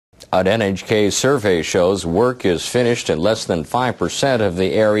An NHK survey shows work is finished in less than 5% of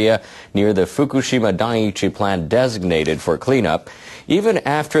the area near the Fukushima Daiichi plant designated for cleanup. Even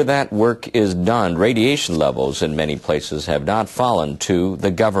after that work is done, radiation levels in many places have not fallen to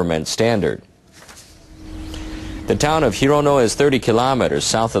the government standard. The town of Hirono is 30 kilometers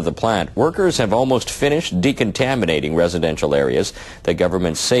south of the plant. Workers have almost finished decontaminating residential areas. The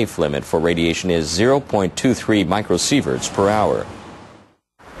government's safe limit for radiation is 0.23 microsieverts per hour.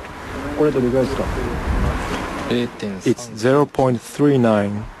 It's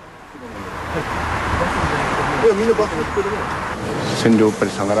 0.39.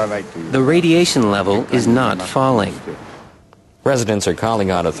 The radiation level is not falling. Residents are calling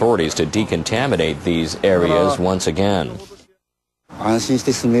on authorities to decontaminate these areas once again.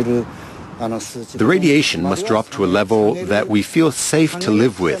 The radiation must drop to a level that we feel safe to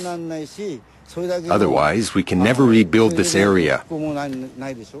live with. Otherwise, we can never rebuild this area.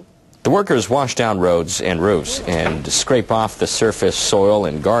 The workers wash down roads and roofs and scrape off the surface soil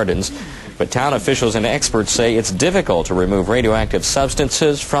in gardens. But town officials and experts say it's difficult to remove radioactive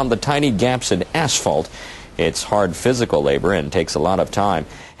substances from the tiny gaps in asphalt. It's hard physical labor and takes a lot of time.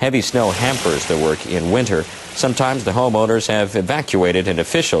 Heavy snow hampers the work in winter. Sometimes the homeowners have evacuated and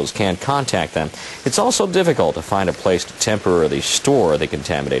officials can't contact them. It's also difficult to find a place to temporarily store the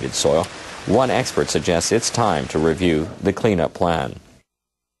contaminated soil. One expert suggests it's time to review the cleanup plan.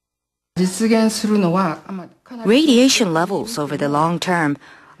 Radiation levels over the long term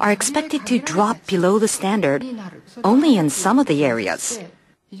are expected to drop below the standard only in some of the areas.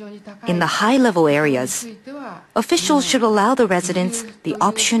 In the high-level areas, officials should allow the residents the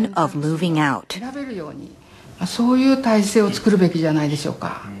option of moving out.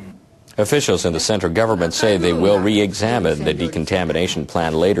 Officials in the central government say they will re-examine the decontamination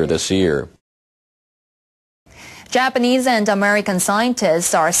plan later this year. Japanese and American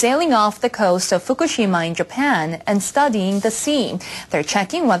scientists are sailing off the coast of Fukushima in Japan and studying the sea. They're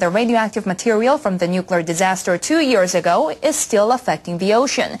checking whether radioactive material from the nuclear disaster 2 years ago is still affecting the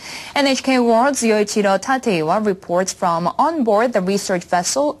ocean. NHK World's Yoichiro Tateiwa reports from on board the research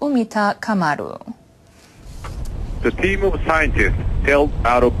vessel Umita Kamaru. The team of scientists sailed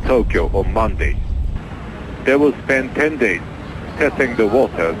out of Tokyo on Monday. They will spend 10 days testing the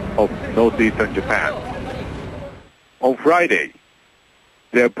waters of northeastern Japan. On Friday,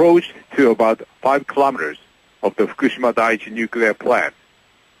 they approached to about 5 kilometers of the Fukushima Daiichi nuclear plant.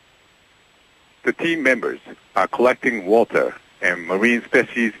 The team members are collecting water and marine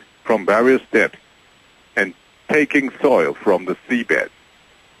species from various depths and taking soil from the seabed.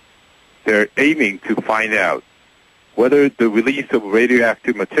 They're aiming to find out whether the release of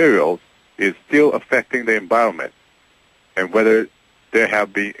radioactive materials is still affecting the environment and whether there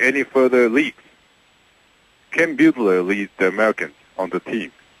have been any further leaks. Ken Butler leads the Americans on the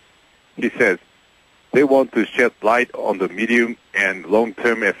team. He says they want to shed light on the medium and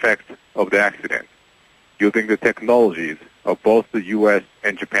long-term effects of the accident using the technologies of both the U.S.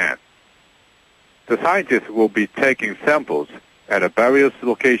 and Japan. The scientists will be taking samples at various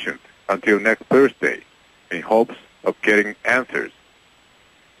locations until next Thursday in hopes of getting answers.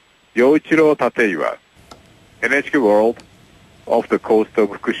 Yoichiro Tateiwa, NHK World, off the coast of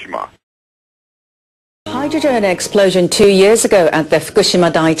Fukushima. Hydrogen explosion 2 years ago at the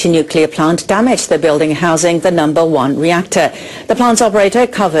Fukushima Daiichi nuclear plant damaged the building housing the number 1 reactor. The plant's operator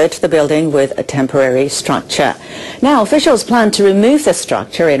covered the building with a temporary structure. Now officials plan to remove the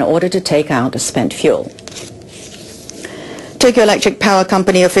structure in order to take out spent fuel. Tokyo Electric Power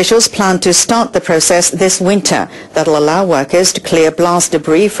Company officials plan to start the process this winter that will allow workers to clear blast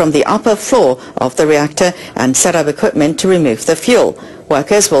debris from the upper floor of the reactor and set up equipment to remove the fuel.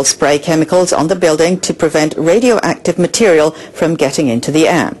 Workers will spray chemicals on the building to prevent radioactive material from getting into the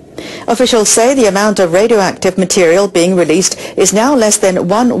air. Officials say the amount of radioactive material being released is now less than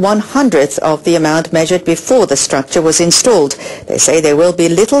 1/100th of the amount measured before the structure was installed. They say there will be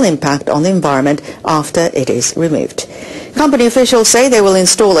little impact on the environment after it is removed. Company officials say they will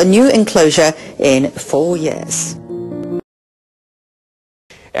install a new enclosure in 4 years.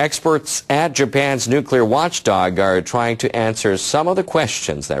 Experts at Japan's nuclear watchdog are trying to answer some of the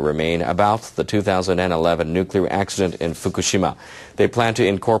questions that remain about the 2011 nuclear accident in Fukushima. They plan to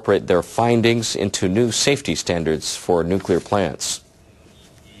incorporate their findings into new safety standards for nuclear plants.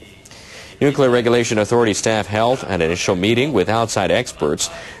 Nuclear Regulation Authority staff held an initial meeting with outside experts.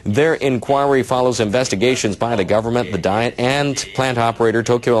 Their inquiry follows investigations by the government, the Diet, and plant operator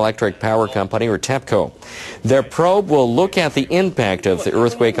Tokyo Electric Power Company, or TEPCO. Their probe will look at the impact of the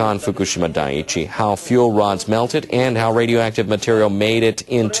earthquake on Fukushima Daiichi, how fuel rods melted, and how radioactive material made it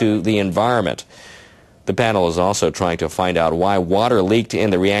into the environment. The panel is also trying to find out why water leaked in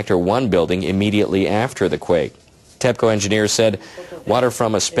the Reactor 1 building immediately after the quake. TEPCO engineers said water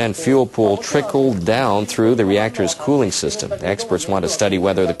from a spent fuel pool trickled down through the reactor's cooling system. Experts want to study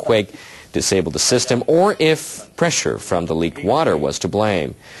whether the quake disabled the system or if pressure from the leaked water was to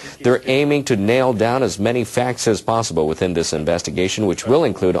blame. They're aiming to nail down as many facts as possible within this investigation, which will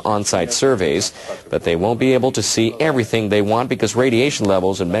include on-site surveys, but they won't be able to see everything they want because radiation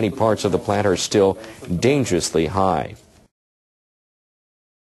levels in many parts of the plant are still dangerously high.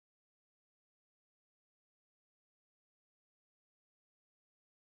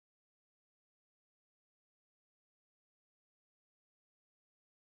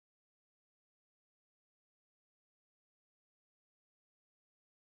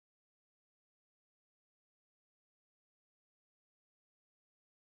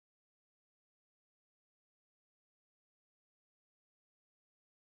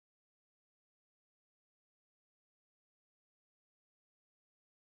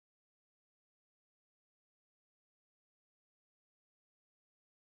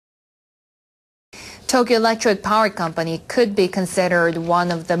 Tokyo Electric Power Company could be considered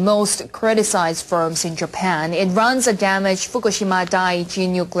one of the most criticized firms in Japan. It runs a damaged Fukushima Daiichi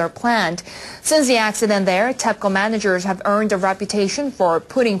nuclear plant. Since the accident there, TEPCO managers have earned a reputation for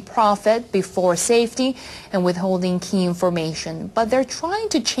putting profit before safety and withholding key information. But they're trying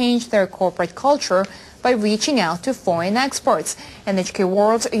to change their corporate culture by reaching out to foreign experts. NHK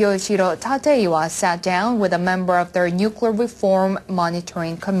World's Yoichiro Tateiwa sat down with a member of their Nuclear Reform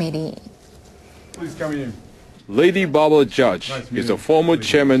Monitoring Committee. Please come in. Lady Barbara Judge is a former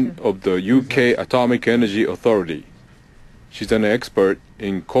chairman of the UK Atomic Energy Authority. She's an expert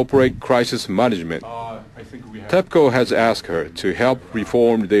in corporate crisis management. TEPCO has asked her to help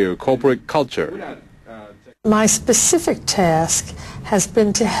reform their corporate culture. My specific task has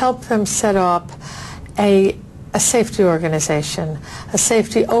been to help them set up a safety organization, a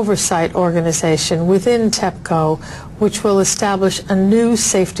safety oversight organization within TEPCO, which will establish a new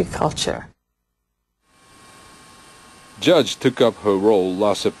safety culture. Judge took up her role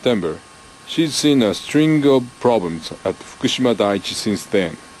last September. She's seen a string of problems at Fukushima Daiichi since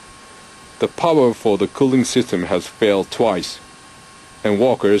then. The power for the cooling system has failed twice, and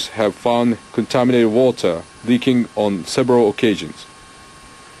workers have found contaminated water leaking on several occasions.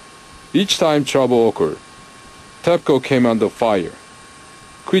 Each time trouble occurred, TEPCO came under fire.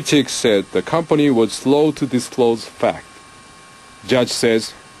 Critics said the company was slow to disclose facts. Judge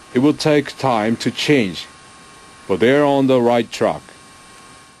says it will take time to change, but they're on the right track.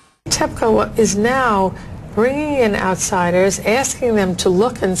 TEPCO is now bringing in outsiders, asking them to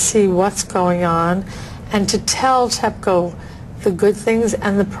look and see what's going on, and to tell TEPCO the good things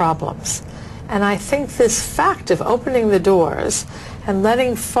and the problems. And I think this fact of opening the doors and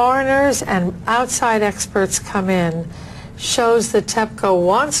letting foreigners and outside experts come in shows that TEPCO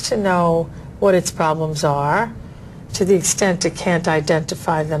wants to know what its problems are, to the extent it can't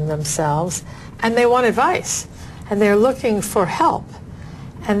identify them themselves, and they want advice, and they're looking for help.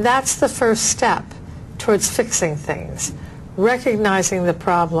 And that's the first step towards fixing things, recognizing the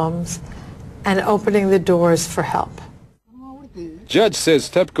problems and opening the doors for help. Judge says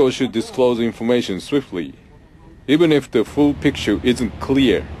TEPCO should disclose information swiftly, even if the full picture isn't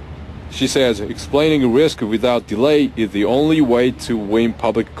clear. She says explaining risk without delay is the only way to win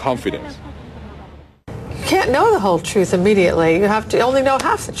public confidence. You can't know the whole truth immediately. You have to only know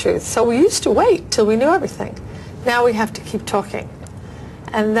half the truth. So we used to wait till we knew everything. Now we have to keep talking.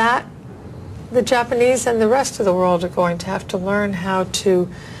 And that the Japanese and the rest of the world are going to have to learn how to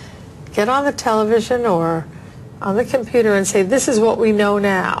get on the television or on the computer and say, this is what we know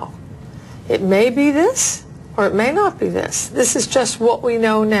now. It may be this, or it may not be this. This is just what we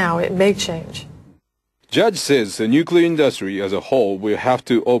know now. It may change. Judge says the nuclear industry as a whole will have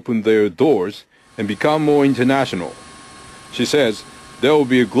to open their doors and become more international. She says there will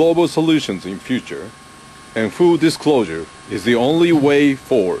be global solutions in future, and full disclosure is the only way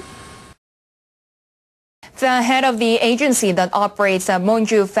forward. The head of the agency that operates a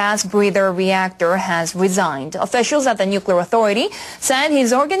Monju fast breather reactor has resigned. Officials at the Nuclear Authority said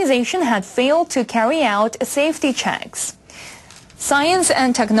his organization had failed to carry out safety checks. Science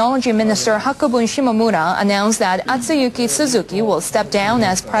and Technology Minister Hakobun Shimomura announced that Atsuyuki Suzuki will step down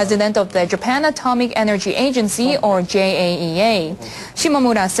as president of the Japan Atomic Energy Agency, or JAEA.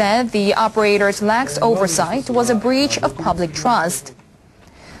 Shimomura said the operator's lax oversight was a breach of public trust.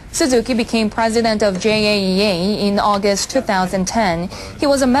 Suzuki became president of JAEA in August 2010. He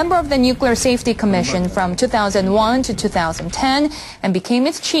was a member of the Nuclear Safety Commission from 2001 to 2010 and became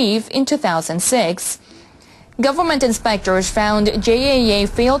its chief in 2006. Government inspectors found JAA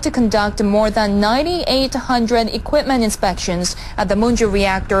failed to conduct more than 9,800 equipment inspections at the Monju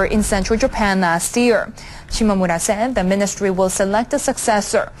reactor in central Japan last year. Shimomura said the ministry will select a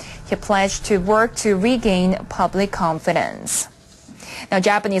successor. He pledged to work to regain public confidence. Now,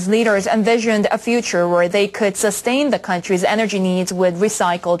 Japanese leaders envisioned a future where they could sustain the country's energy needs with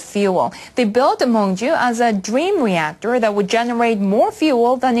recycled fuel. They built Monju as a dream reactor that would generate more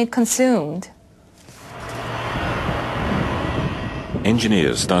fuel than it consumed.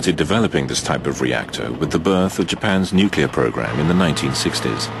 Engineers started developing this type of reactor with the birth of Japan's nuclear program in the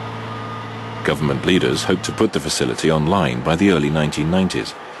 1960s. Government leaders hoped to put the facility online by the early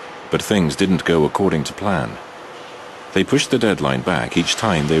 1990s, but things didn't go according to plan. They pushed the deadline back each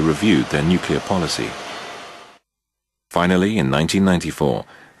time they reviewed their nuclear policy. Finally, in 1994,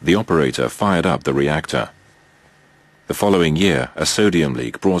 the operator fired up the reactor. The following year, a sodium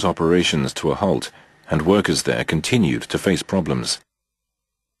leak brought operations to a halt, and workers there continued to face problems.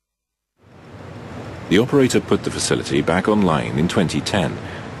 The operator put the facility back online in 2010,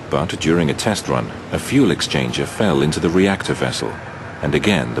 but during a test run, a fuel exchanger fell into the reactor vessel, and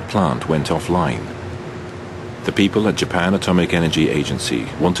again the plant went offline. The people at Japan Atomic Energy Agency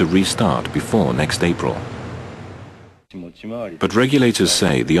want to restart before next April. But regulators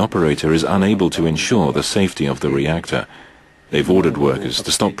say the operator is unable to ensure the safety of the reactor. They've ordered workers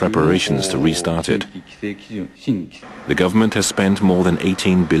to stop preparations to restart it. The government has spent more than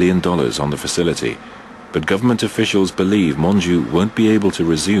 $18 billion on the facility, but government officials believe Monju won't be able to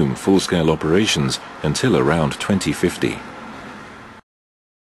resume full-scale operations until around 2050.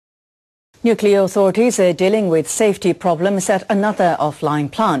 Nuclear authorities are dealing with safety problems at another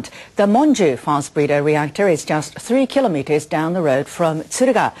offline plant. The Monju fast breeder reactor is just 3 kilometers down the road from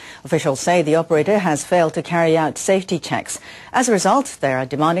TSURUGA. Officials say the operator has failed to carry out safety checks. As a result, they are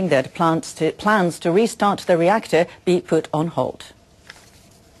demanding that plans to restart the reactor be put on hold.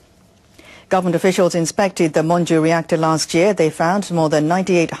 Government officials inspected the Monju reactor last year. They found more than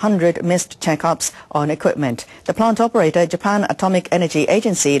 9,800 missed checkups on equipment. The plant operator, Japan Atomic Energy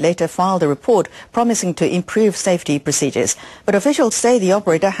Agency, later filed a report promising to improve safety procedures. But officials say the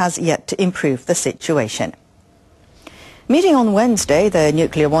operator has yet to improve the situation. Meeting on Wednesday, the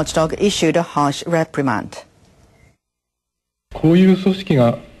nuclear watchdog issued a harsh reprimand.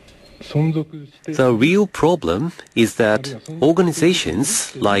 The real problem is that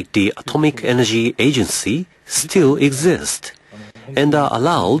organizations like the Atomic Energy Agency still exist and are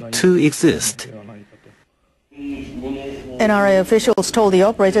allowed to exist. NRA officials told the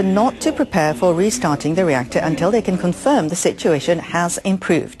operator not to prepare for restarting the reactor until they can confirm the situation has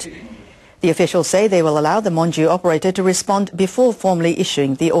improved. The officials say they will allow the Monju operator to respond before formally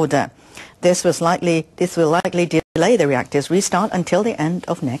issuing the order. This will likely delay the reactor's restart until the end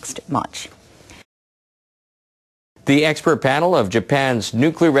of next March. The expert panel of Japan's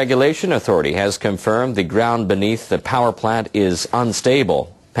Nuclear Regulation Authority has confirmed the ground beneath the power plant is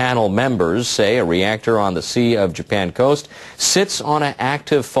unstable. Panel members say a reactor on the Sea of Japan coast sits on an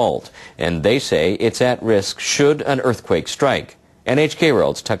active fault, and they say it's at risk should an earthquake strike. NHK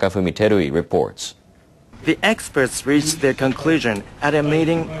World's Takafumi Terui reports. The experts reached their conclusion at a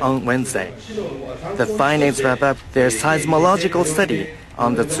meeting on Wednesday. The findings wrap up their seismological study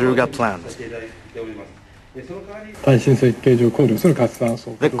on the TSURUGA plant.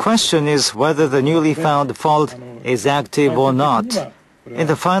 The question is whether the newly found fault is active or not. In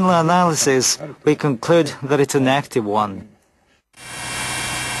the final analysis, we conclude that it's an active one.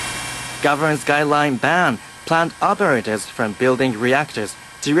 Government's guideline ban plant operators from building reactors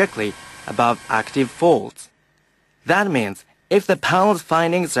directly above active faults. That means if the panel's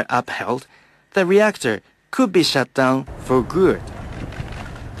findings are upheld, the reactor could be shut down for good.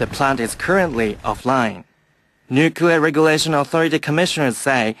 The plant is currently offline. Nuclear Regulation Authority commissioners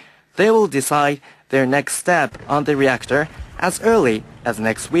say they will decide their next step on the reactor as early as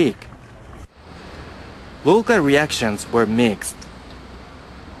next week. Local reactions were mixed.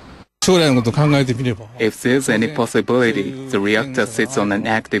 If there's any possibility the reactor sits on an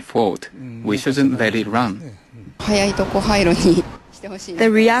active fault, we shouldn't let it run. The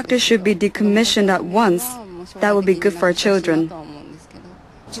reactor should be decommissioned at once. That would be good for children.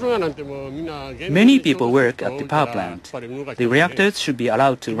 Many people work at the power plant. The reactors should be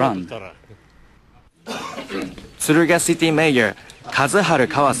allowed to run. TSURUGA City Mayor Kazuharu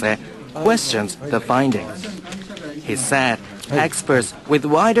Kawase questions the findings. He said experts with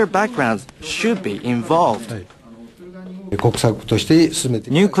wider backgrounds should be involved.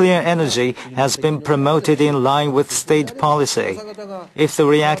 Nuclear energy has been promoted in line with state policy. If the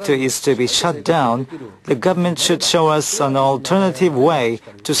reactor is to be shut down, the government should show us an alternative way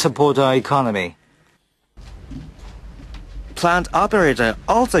to support our economy. plant operator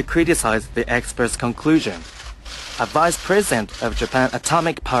also criticized the expert's conclusion. A vice president of Japan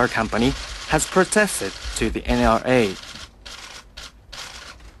Atomic Power Company has protested to the NRA.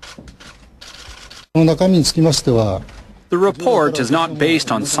 The report is not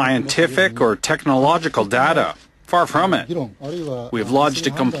based on scientific or technological data. Far from it. We have lodged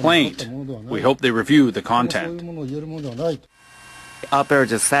a complaint. We hope they review the content. The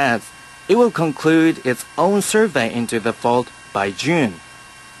operator says it will conclude its own survey into the fault by June.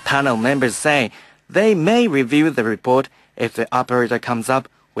 Panel members say they may review the report if the operator comes up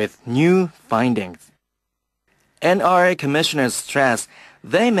with new findings. NRA commissioners stress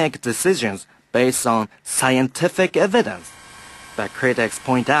they make decisions based on scientific evidence. But critics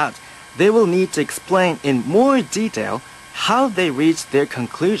point out they will need to explain in more detail how they reached their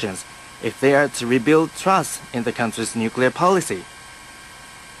conclusions if they are to rebuild trust in the country's nuclear policy.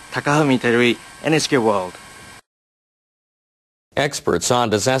 Takafumi Terui, NHK World. Experts on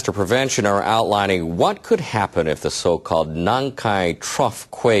disaster prevention are outlining what could happen if the so-called Nankai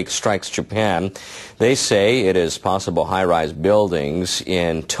Trough quake strikes Japan. They say it is possible high-rise buildings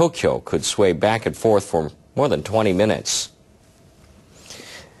in Tokyo could sway back and forth for more than 20 minutes.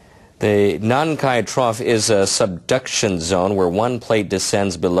 The Nankai Trough is a subduction zone where one plate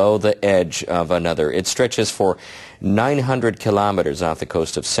descends below the edge of another. It stretches for 900 kilometers off the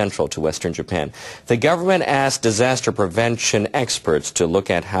coast of central to western Japan. The government asked disaster prevention experts to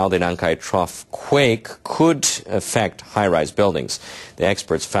look at how the Nankai Trough quake could affect high-rise buildings. The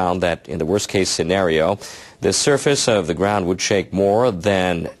experts found that in the worst-case scenario, the surface of the ground would shake more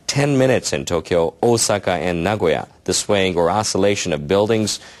than 10 minutes in Tokyo, Osaka, and Nagoya. The swaying or oscillation of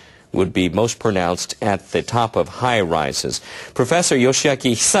buildings would be most pronounced at the top of high-rises. Professor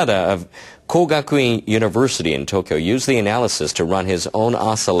Yoshiaki Hisada of Kogakuin University in Tokyo used the analysis to run his own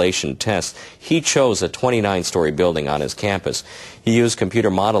oscillation test. He chose a 29-story building on his campus. He used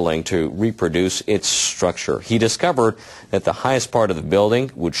computer modeling to reproduce its structure. He discovered that the highest part of the building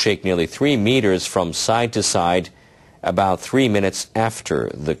would shake nearly 3 meters from side to side about 3 minutes after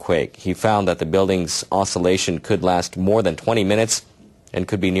the quake. He found that the building's oscillation could last more than 20 minutes and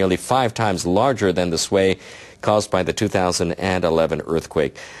could be nearly 5 times larger than the sway caused by the 2011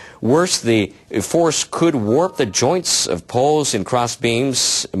 earthquake. Worse, the force could warp the joints of poles and cross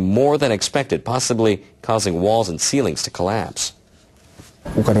beams more than expected, possibly causing walls and ceilings to collapse.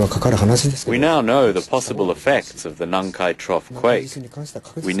 We now know the possible effects of the Nankai Trough quake.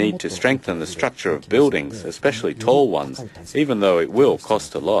 We need to strengthen the structure of buildings, especially tall ones, even though it will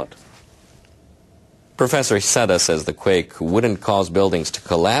cost a lot. Professor Hisada says the quake wouldn't cause buildings to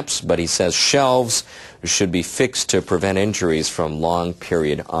collapse, but he says shelves should be fixed to prevent injuries from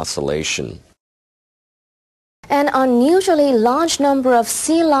long-period oscillation. An unusually large number of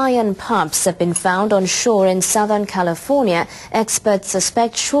sea lion pups have been found on shore in Southern California. Experts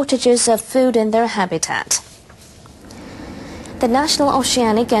suspect shortages of food in their habitat. The National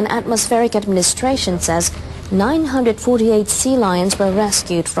Oceanic and Atmospheric Administration says 948 sea lions were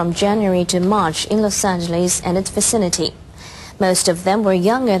rescued from January to March in Los Angeles and its vicinity. Most of them were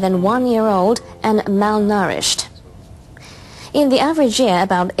younger than 1 year old and malnourished. In the average year,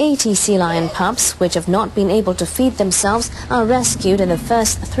 about 80 sea lion pups, which have not been able to feed themselves, are rescued in the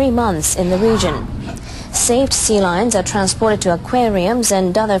first 3 months in the region. Saved sea lions are transported to aquariums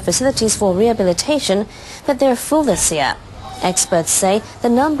and other facilities for rehabilitation, but they're full this year. Experts say the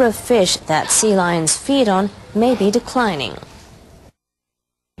number of fish that sea lions feed on may be declining.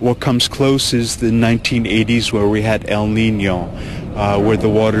 What comes close is the 1980s where we had El Nino, where the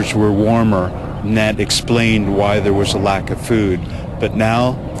waters were warmer, and that explained why there was a lack of food. But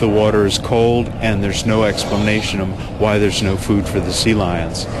now the water is cold and there's no explanation of why there's no food for the sea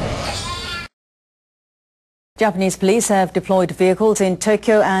lions. Japanese police have deployed vehicles in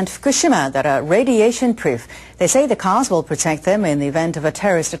Tokyo and Fukushima that are radiation-proof. They say the cars will protect them in the event of a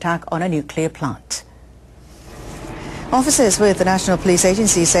terrorist attack on a nuclear plant. Officers with the National Police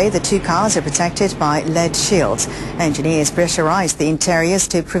Agency say the 2 cars are protected by lead shields. Engineers pressurized the interiors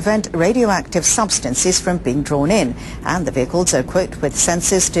to prevent radioactive substances from being drawn in, and the vehicles are equipped with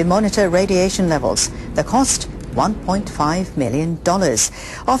sensors to monitor radiation levels. The cost, $1.5 million.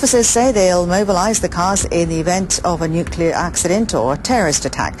 Officers say they'll mobilize the cars in the event of a nuclear accident or a terrorist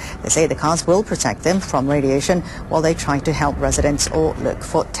attack. They say the cars will protect them from radiation while they try to help residents or look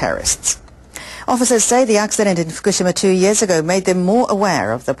for terrorists. Officers say the accident in Fukushima 2 years ago made them more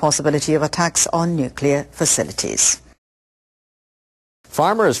aware of the possibility of attacks on nuclear facilities.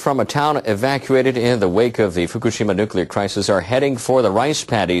 Farmers from a town evacuated in the wake of the Fukushima nuclear crisis are heading for the rice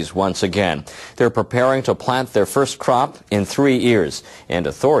paddies once again. They're preparing to plant their first crop in 3 years, and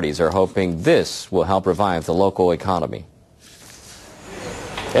authorities are hoping this will help revive the local economy.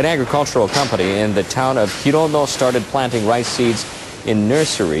 An agricultural company in the town of Hirono started planting rice seeds in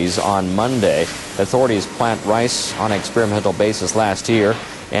nurseries on Monday. Authorities plant rice on an experimental basis last year,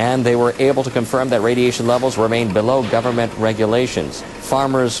 and they were able to confirm that radiation levels remain below government regulations.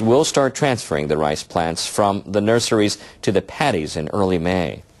 Farmers will start transferring the rice plants from the nurseries to the paddies in early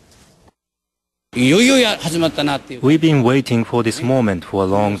May. We've been waiting for this moment for a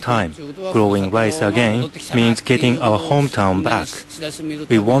long time. Growing rice again means getting our hometown back.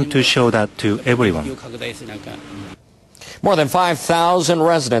 We want to show that to everyone. More than 5,000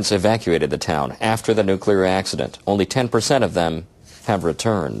 residents evacuated the town after the nuclear accident. Only 10% of them have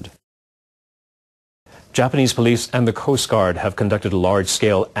returned. Japanese police and the Coast Guard have conducted a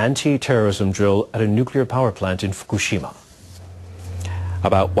large-scale anti-terrorism drill at a nuclear power plant in Fukushima.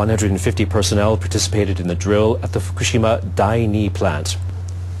 About 150 personnel participated in the drill at the Fukushima Dai-ni plant.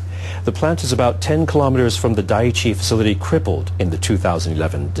 The plant is about 10 kilometers from the Daiichi facility crippled in the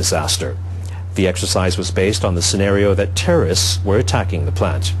 2011 disaster. The exercise was based on the scenario that terrorists were attacking the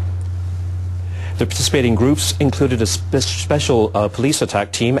plant. The participating groups included a special police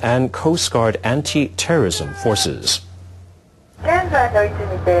attack team and Coast Guard anti-terrorism forces.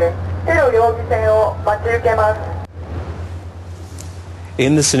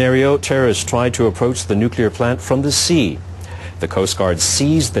 In the scenario, terrorists tried to approach the nuclear plant from the sea. The Coast Guard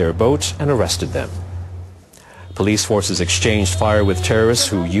seized their boat and arrested them. Police forces exchanged fire with terrorists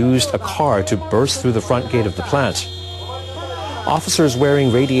who used a car to burst through the front gate of the plant. Officers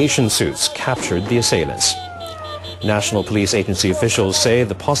wearing radiation suits captured the assailants. National Police Agency officials say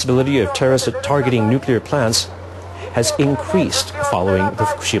the possibility of terrorists targeting nuclear plants has increased following the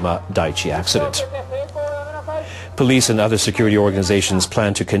Fukushima Daiichi accident. Police and other security organizations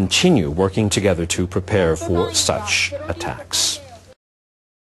plan to continue working together to prepare for such attacks.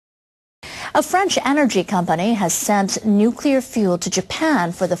 A French energy company has sent nuclear fuel to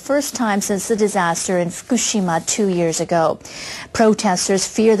Japan for the first time since the disaster in Fukushima 2 years ago. Protesters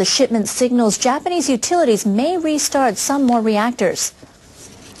fear the shipment signals Japanese utilities may restart some more reactors.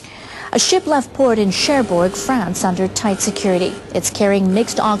 A ship left port in Cherbourg, France, under tight security. It's carrying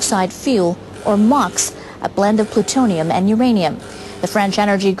mixed oxide fuel, or MOX, a blend of plutonium and uranium. The French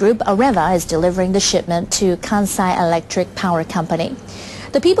energy group Areva is delivering the shipment to Kansai Electric Power Company.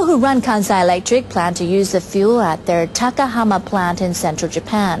 The people who run Kansai Electric plan to use the fuel at their Takahama plant in central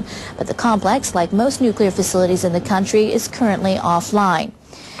Japan, but the complex, like most nuclear facilities in the country, is currently offline.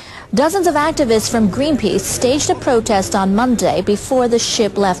 Dozens of activists from Greenpeace staged a protest on Monday before the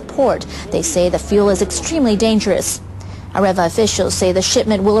ship left port. They say the fuel is extremely dangerous. Areva officials say the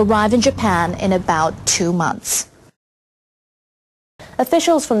shipment will arrive in Japan in about 2 months.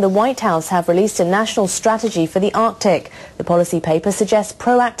 Officials from the White House have released a national strategy for the Arctic. The policy paper suggests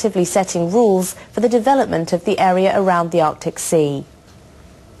proactively setting rules for the development of the area around the Arctic Sea.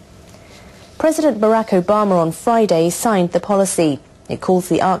 President Barack Obama on Friday signed the policy. It calls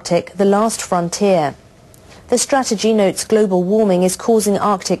the Arctic the last frontier. The strategy notes global warming is causing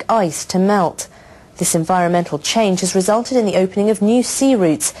Arctic ice to melt. This environmental change has resulted in the opening of new sea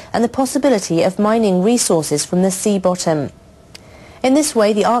routes and the possibility of mining resources from the sea bottom. In this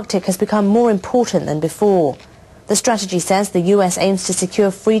way, the Arctic has become more important than before. The strategy says the U.S. aims to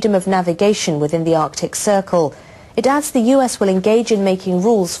secure freedom of navigation within the Arctic Circle. It adds the U.S. will engage in making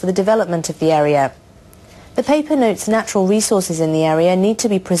rules for the development of the area. The paper notes natural resources in the area need to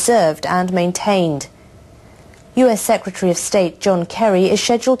be preserved and maintained. U.S. Secretary of State John Kerry is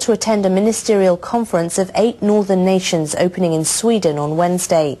scheduled to attend a ministerial conference of 8 northern nations opening in Sweden on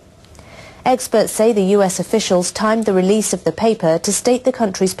Wednesday. Experts say the U.S. officials timed the release of the paper to state the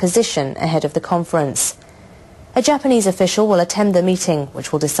country's position ahead of the conference. A Japanese official will attend the meeting,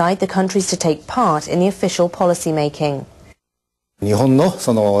 which will decide the countries to take part in the official policy making.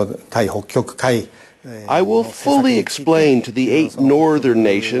 I will fully explain to the 8 northern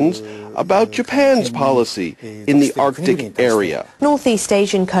nations about Japan's policy in the Arctic area. Northeast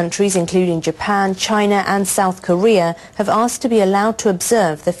Asian countries, including Japan, China and South Korea, have asked to be allowed to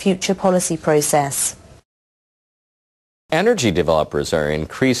observe the future policy process. Energy developers are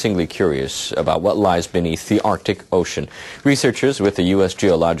increasingly curious about what lies beneath the Arctic Ocean. Researchers with the U.S.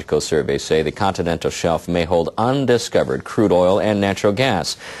 Geological Survey say the continental shelf may hold undiscovered crude oil and natural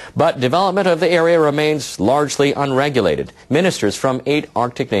gas. But development of the area remains largely unregulated. Ministers from 8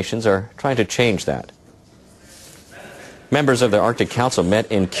 Arctic nations are trying to change that. Members of the Arctic Council met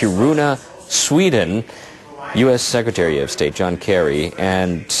in Kiruna, Sweden. U.S. Secretary of State John Kerry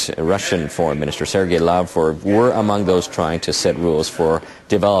and Russian Foreign Minister Sergei Lavrov were among those trying to set rules for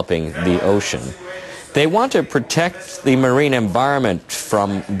developing the ocean. They want to protect the marine environment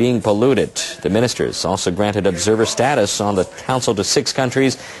from being polluted. The ministers also granted observer status on the Council to 6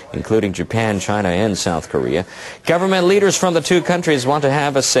 countries, including Japan, China, and South Korea. Government leaders from the 2 countries want to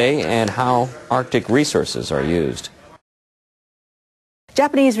have a say in how Arctic resources are used.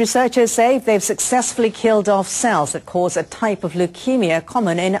 Japanese researchers say they've successfully killed off cells that cause a type of leukemia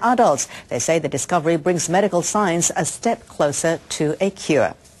common in adults. They say the discovery brings medical science a step closer to a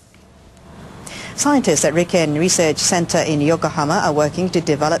cure. Scientists at Riken Research Center in Yokohama are working to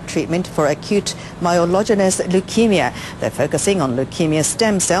develop treatment for acute myelogenous leukemia. They're focusing on leukemia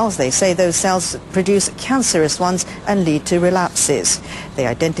stem cells. They say those cells produce cancerous ones and lead to relapses. They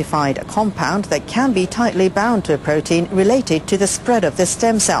identified a compound that can be tightly bound to a protein related to the spread of the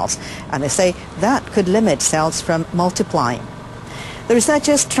stem cells, and they say that could limit cells from multiplying. The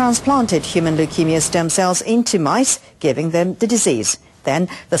researchers transplanted human leukemia stem cells into mice, giving them the disease. Then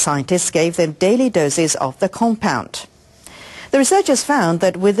the scientists gave them daily doses of the compound. The researchers found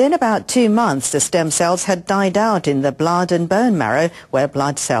that within about 2 months the stem cells had died out in the blood and bone marrow where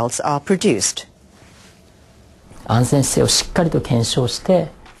blood cells are produced.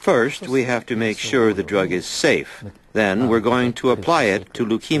 First, we have to make sure the drug is safe. Then we're going to apply it to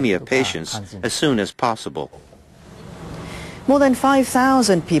leukemia patients as soon as possible. More than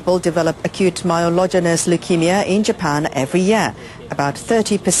 5,000 people develop acute myelogenous leukemia in Japan every year. About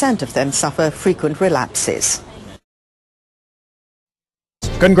 30% of them suffer frequent relapses.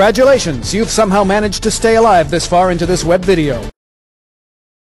 Congratulations, you've somehow managed to stay alive this far into this web video.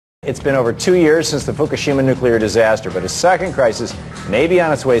 It's been over 2 years since the Fukushima nuclear disaster, but a second crisis may be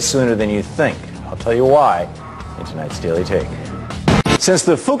on its way sooner than you think. I'll tell you why in tonight's Daily Take. Since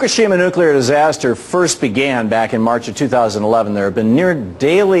the Fukushima nuclear disaster first began back in March of 2011, there have been near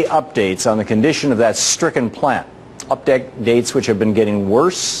daily updates on the condition of that stricken plant. Updates which have been getting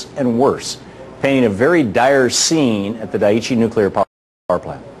worse and worse, painting a very dire scene at the Daiichi nuclear power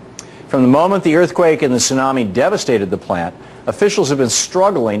plant. From the moment the earthquake and the tsunami devastated the plant, officials have been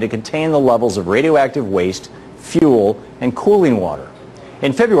struggling to contain the levels of radioactive waste, fuel, and cooling water.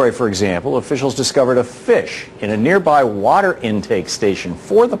 In February, for example, officials discovered a fish in a nearby water intake station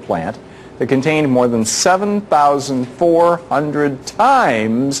for the plant that contained more than 7,400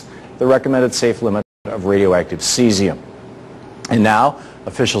 times the recommended safe limit of radioactive cesium. And now,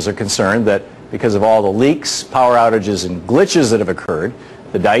 officials are concerned that because of all the leaks, power outages, and glitches that have occurred,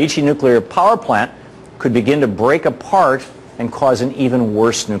 the Daiichi nuclear power plant could begin to break apart and cause an even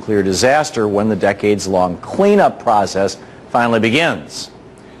worse nuclear disaster when the decades-long cleanup process finally begins.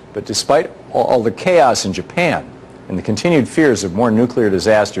 But despite all the chaos in Japan and the continued fears of more nuclear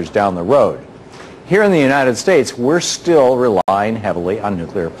disasters down the road, here in the United States, we're still relying heavily on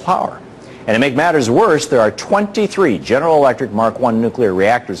nuclear power. And to make matters worse, there are 23 General Electric Mark I nuclear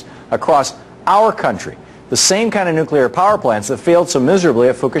reactors across our country, the same kind of nuclear power plants that failed so miserably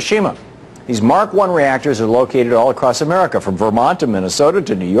at Fukushima. These Mark I reactors are located all across America, from Vermont to Minnesota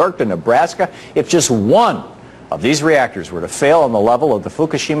to New York to Nebraska. If just one of these reactors were to fail on the level of the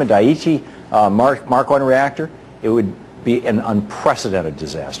Fukushima Daiichi Mark I reactor, it would be an unprecedented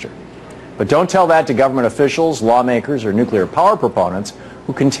disaster. But don't tell that to government officials, lawmakers, or nuclear power proponents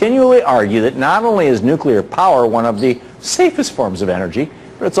who continually argue that not only is nuclear power one of the safest forms of energy,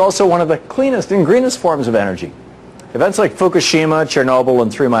 but it's also one of the cleanest and greenest forms of energy. Events like Fukushima, Chernobyl,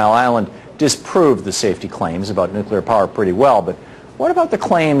 and 3 Mile Island disproved the safety claims about nuclear power pretty well, but what about the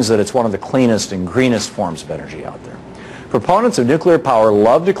claims that it's one of the cleanest and greenest forms of energy out there? Proponents of nuclear power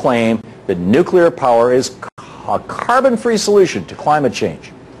love to claim that nuclear power is a carbon-free solution to climate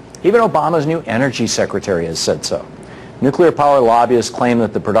change. Even Obama's new energy secretary has said so. Nuclear power lobbyists claim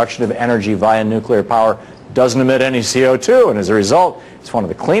that the production of energy via nuclear power doesn't emit any CO2, and as a result, it's one of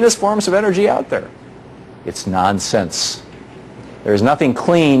the cleanest forms of energy out there. It's nonsense. There's nothing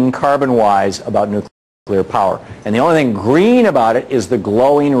clean, carbon-wise, about nuclear power. And the only thing green about it is the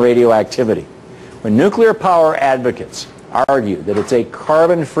glowing radioactivity. When nuclear power advocates argue that it's a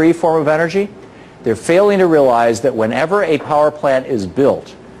carbon-free form of energy, they're failing to realize that whenever a power plant is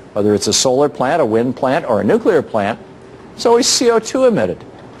built, whether it's a solar plant, a wind plant, or a nuclear plant, there's always CO2 emitted.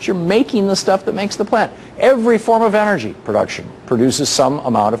 You're making the stuff that makes the plant. Every form of energy production produces some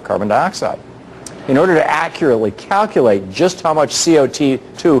amount of carbon dioxide. In order to accurately calculate just how much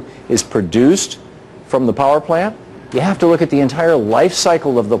CO2 is produced from the power plant, you have to look at the entire life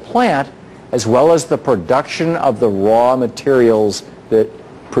cycle of the plant as well as the production of the raw materials that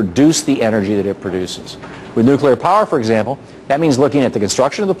produce the energy that it produces. With nuclear power, for example, that means looking at the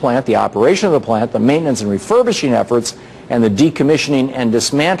construction of the plant, the operation of the plant, the maintenance and refurbishing efforts, and the decommissioning and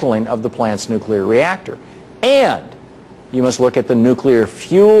dismantling of the plant's nuclear reactor. And you must look at the nuclear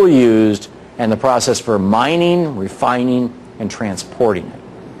fuel used and the process for mining, refining, and transporting it.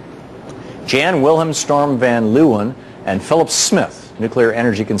 Jan Wilhelm Storm van Leeuwen and Philip Smith, nuclear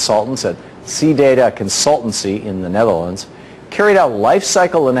energy consultants at C-Data Consultancy in the Netherlands, carried out life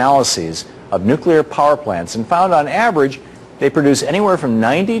cycle analyses of nuclear power plants and found on average they produce anywhere from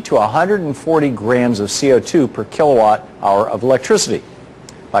 90 to 140 grams of CO2 per kilowatt hour of electricity.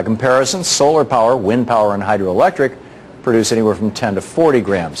 By comparison, solar power, wind power, and hydroelectric produce anywhere from 10 to 40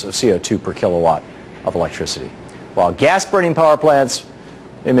 grams of CO2 per kilowatt of electricity, while gas-burning power plants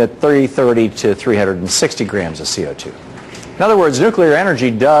emit 330 to 360 grams of CO2. In other words, nuclear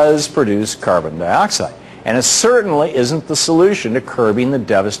energy does produce carbon dioxide, and it certainly isn't the solution to curbing the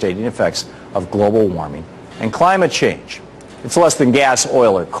devastating effects of global warming and climate change. It's less than gas,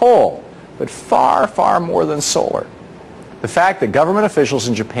 oil, or coal, but far, far more than solar. The fact that government officials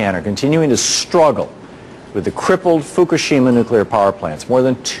in Japan are continuing to struggle with the crippled Fukushima nuclear power plants more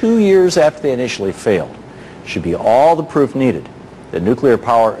than 2 years after they initially failed should be all the proof needed that nuclear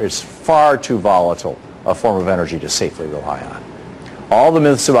power is far too volatile a form of energy to safely rely on. All the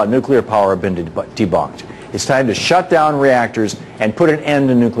myths about nuclear power have been debunked. It's time to shut down reactors and put an end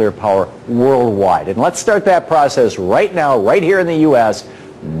to nuclear power worldwide. And let's start that process right now, right here in the U.S.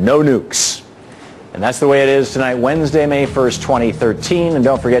 No nukes. And that's the way it is tonight, Wednesday, May 1st, 2013. And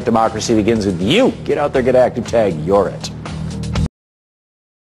don't forget, democracy begins with you. Get out there, get active, tag, you're it.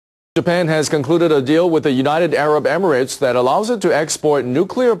 Japan has concluded a deal with the United Arab Emirates that allows it to export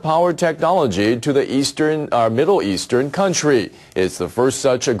nuclear power technology to the Middle Eastern country. It's the first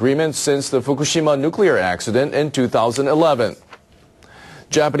such agreement since the Fukushima nuclear accident in 2011.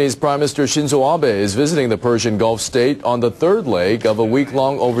 Japanese Prime Minister Shinzo Abe is visiting the Persian Gulf state on the third leg of a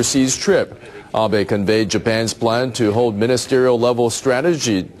week-long overseas trip. Abe conveyed Japan's plan to hold ministerial-level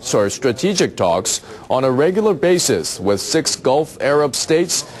strategic talks on a regular basis with 6 Gulf Arab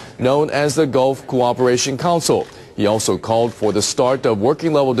states known as the Gulf Cooperation Council. He also called for the start of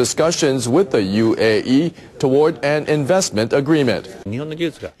working-level discussions with the UAE toward an investment agreement.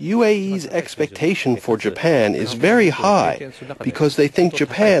 UAE's expectation for Japan is very high because they think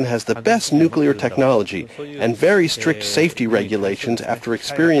Japan has the best nuclear technology and very strict safety regulations after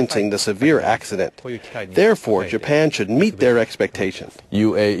experiencing the severe accident. Therefore, Japan should meet their expectations.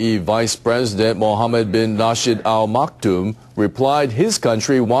 UAE Vice President Mohammed bin Rashid Al Maktoum replied his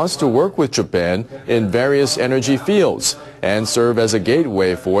country wants to work with Japan in various energy fields and serve as a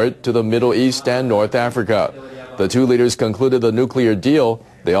gateway for it to the Middle East and North Africa. The two leaders concluded the nuclear deal.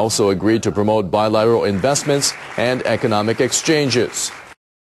 They also agreed to promote bilateral investments and economic exchanges.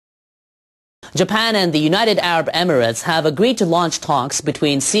 Japan and the United Arab Emirates have agreed to launch talks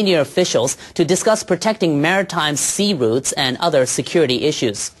between senior officials to discuss protecting maritime sea routes and other security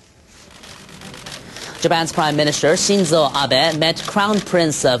issues. Japan's Prime Minister Shinzo Abe met Crown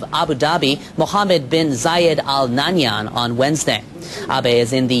Prince of Abu Dhabi Mohammed bin Zayed Al Nahyan on Wednesday. Abe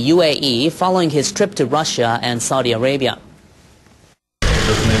is in the UAE following his trip to Russia and Saudi Arabia.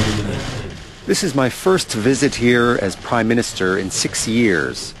 This is my first visit here as Prime Minister in 6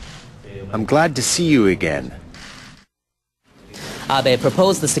 years. I'm glad to see you again. Abe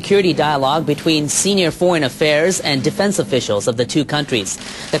proposed the security dialogue between senior foreign affairs and defense officials of the two countries.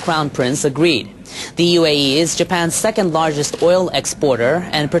 The Crown Prince agreed. The UAE is Japan's second largest oil exporter,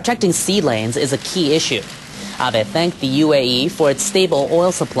 and protecting sea lanes is a key issue. Abe thanked the UAE for its stable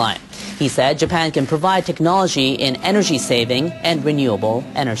oil supply. He said Japan can provide technology in energy saving and renewable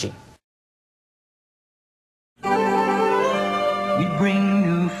energy. We bring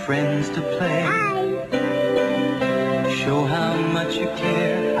new friends to play. Show how much you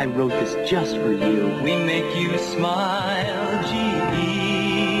care. I wrote this just for you. We make you smile, GE.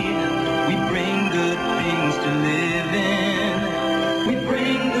 We bring good things to live in. We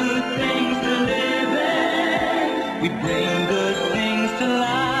bring good things to live in. We bring good things to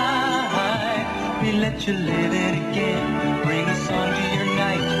life. We let you live it again. Bring a song to your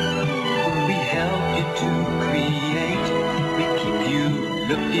night. We help you to create. We keep you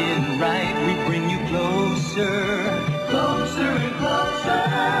looking right. We bring you closer. Closer and closer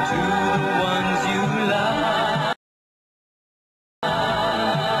to the ones you love.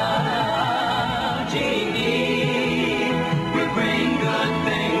 GE, we bring good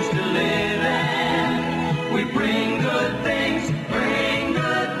things to live in. We bring good things, bring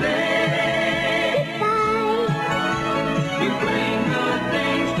good things. We bring good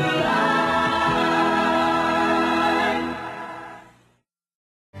things to life.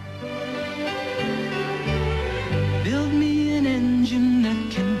 Build me an engine that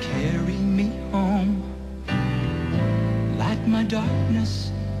can carry me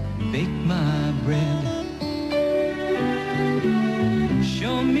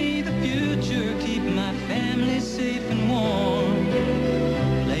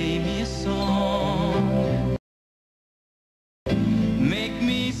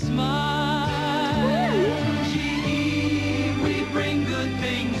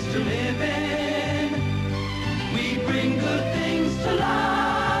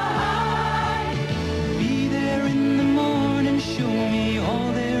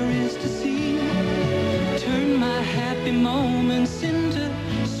happy moments into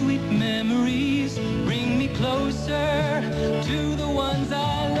sweet memories. Bring me closer to the ones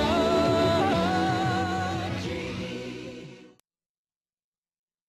I love.